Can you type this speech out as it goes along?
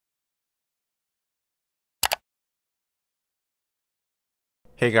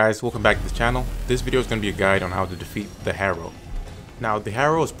Hey guys, welcome back to the channel. This video is going to be a guide on how to defeat the Harrow. Now, the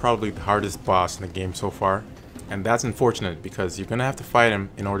Harrow is probably the hardest boss in the game so far, and that's unfortunate because you're going to have to fight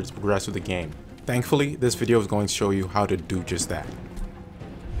him in order to progress with the game. Thankfully, this video is going to show you how to do just that.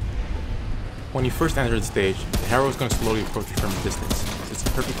 When you first enter the stage, the Harrow is going to slowly approach you from a distance. It's a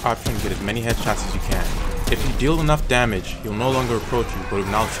perfect option to get as many headshots as you can. If you deal enough damage, he'll no longer approach you, but will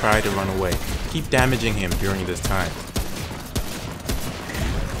now try to run away. Keep damaging him during this time.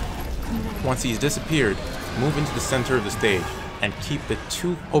 Once he's disappeared, move into the center of the stage and keep the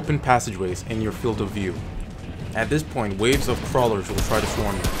two open passageways in your field of view. At this point, waves of crawlers will try to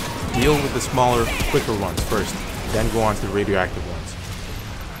swarm you. Deal with the smaller, quicker ones first, then go on to the radioactive ones.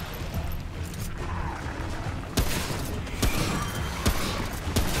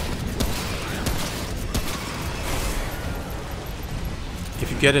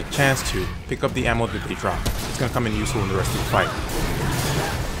 If you get a chance to, pick up the ammo that they drop. It's going to come in useful in the rest of the fight.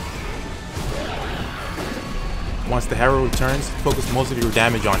 Once the Harrow returns, focus most of your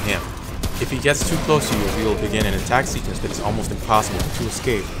damage on him. If he gets too close to you, he will begin an attack sequence that is almost impossible to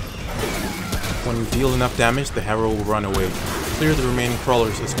escape. When you deal enough damage, the Harrow will run away. Clear the remaining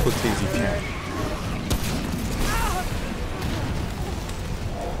crawlers as quickly as you can.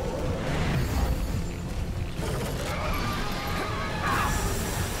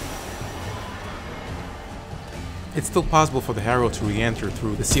 It's still possible for the Harrow to re-enter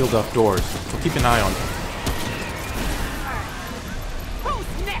through the sealed off doors, so keep an eye on them.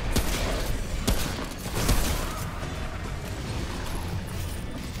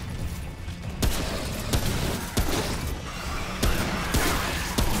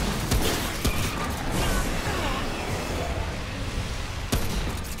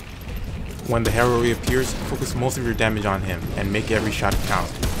 When the Harrow reappears, focus most of your damage on him and make every shot count.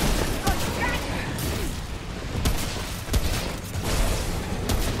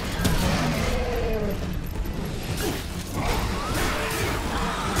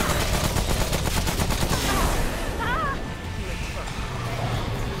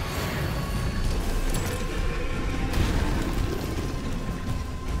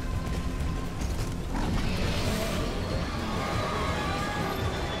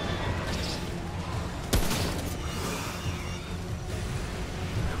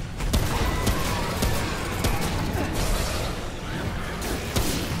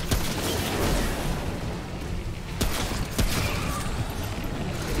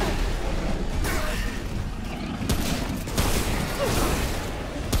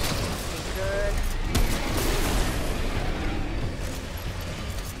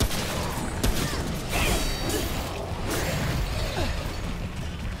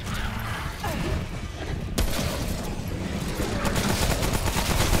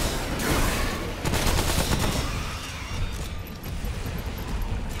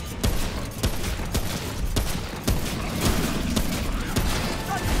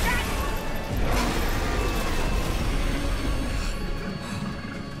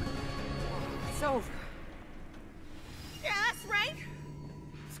 Over.